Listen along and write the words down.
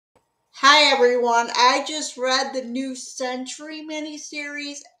Hi everyone, I just read the new Century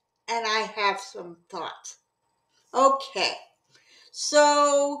miniseries and I have some thoughts. Okay,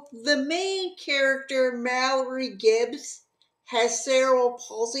 so the main character, Mallory Gibbs, has cerebral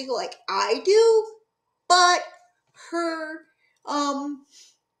palsy like I do, but her um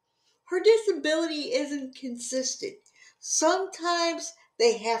her disability isn't consistent. Sometimes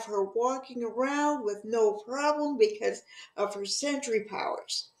they have her walking around with no problem because of her sensory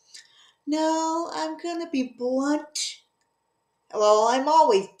powers. No, I'm gonna be blunt. Well, I'm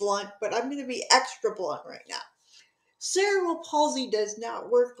always blunt, but I'm gonna be extra blunt right now. Cerebral palsy does not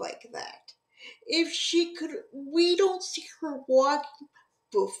work like that. If she could, we don't see her walking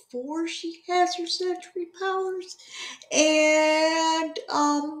before she has her sensory powers. And,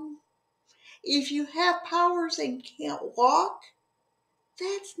 if you have powers and can't walk,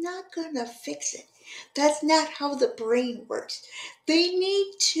 that's not gonna fix it. That's not how the brain works. They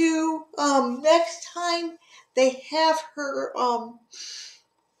need to next time they have her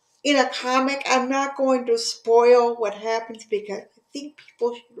in a comic. I'm not going to spoil what happens because I think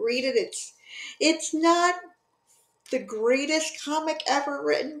people should read it. It's not the greatest comic ever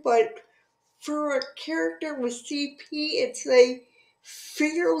written, but for a character with CP, it's a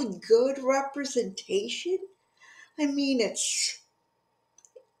fairly good representation. I mean, it's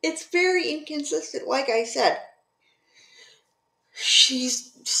very inconsistent. Like I said,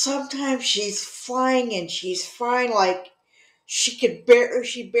 she's flying and she's fine. Like she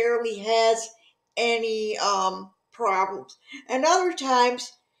barely has any problems, and other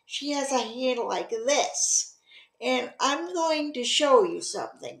times she has a hand like this. And I'm going to show you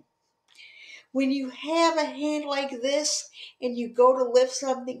something. When you have a hand like this and you go to lift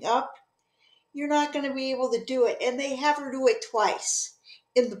something up, you're not going to be able to do it. And they have her do it twice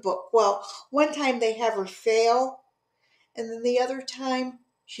in the book. Well, one time they have her fail, and then the other time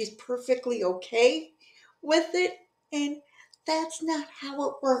she's perfectly okay with it. And that's not how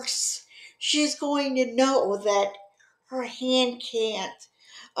it works. She's going to know that her hand can't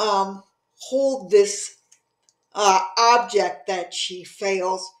um, hold this object that she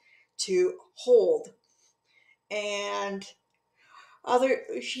fails to hold. And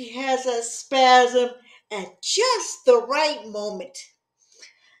she has a spasm at just the right moment.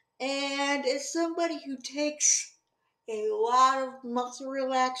 And as somebody who takes a lot of muscle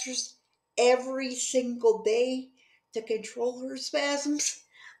relaxers every single day to control her spasms,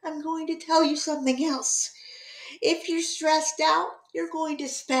 I'm going to tell you something else. If you're stressed out, you're going to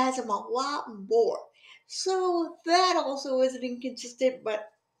spasm a lot more. So that also isn't inconsistent, but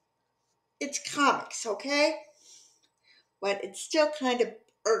it's comics, okay? But it still kind of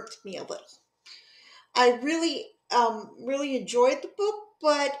irked me a little. I really enjoyed the book,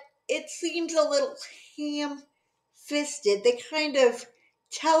 but it seems a little ham-fisted. They kind of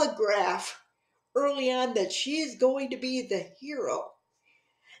telegraph early on that she's going to be the hero,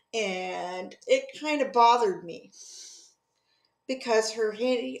 and it kind of bothered me because her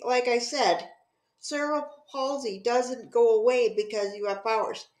hand, like I said, cerebral palsy doesn't go away because you have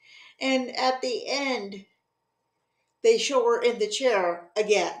powers. And at the end, they show her in the chair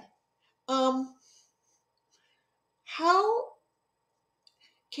again. Um, how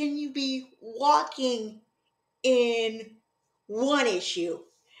can you be walking in one issue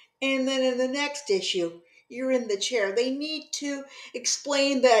and then in the next issue you're in the chair? They need to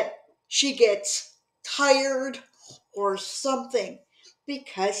explain that she gets tired or something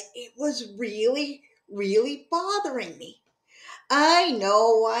because it was really bothering me. I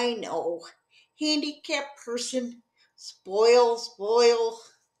know, handicapped person, spoil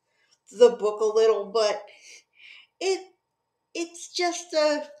the book a little, but it it's just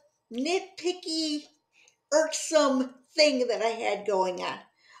a nitpicky, irksome thing that I had going on.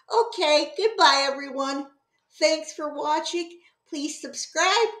 Okay, goodbye everyone. Thanks for watching. Please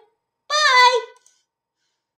subscribe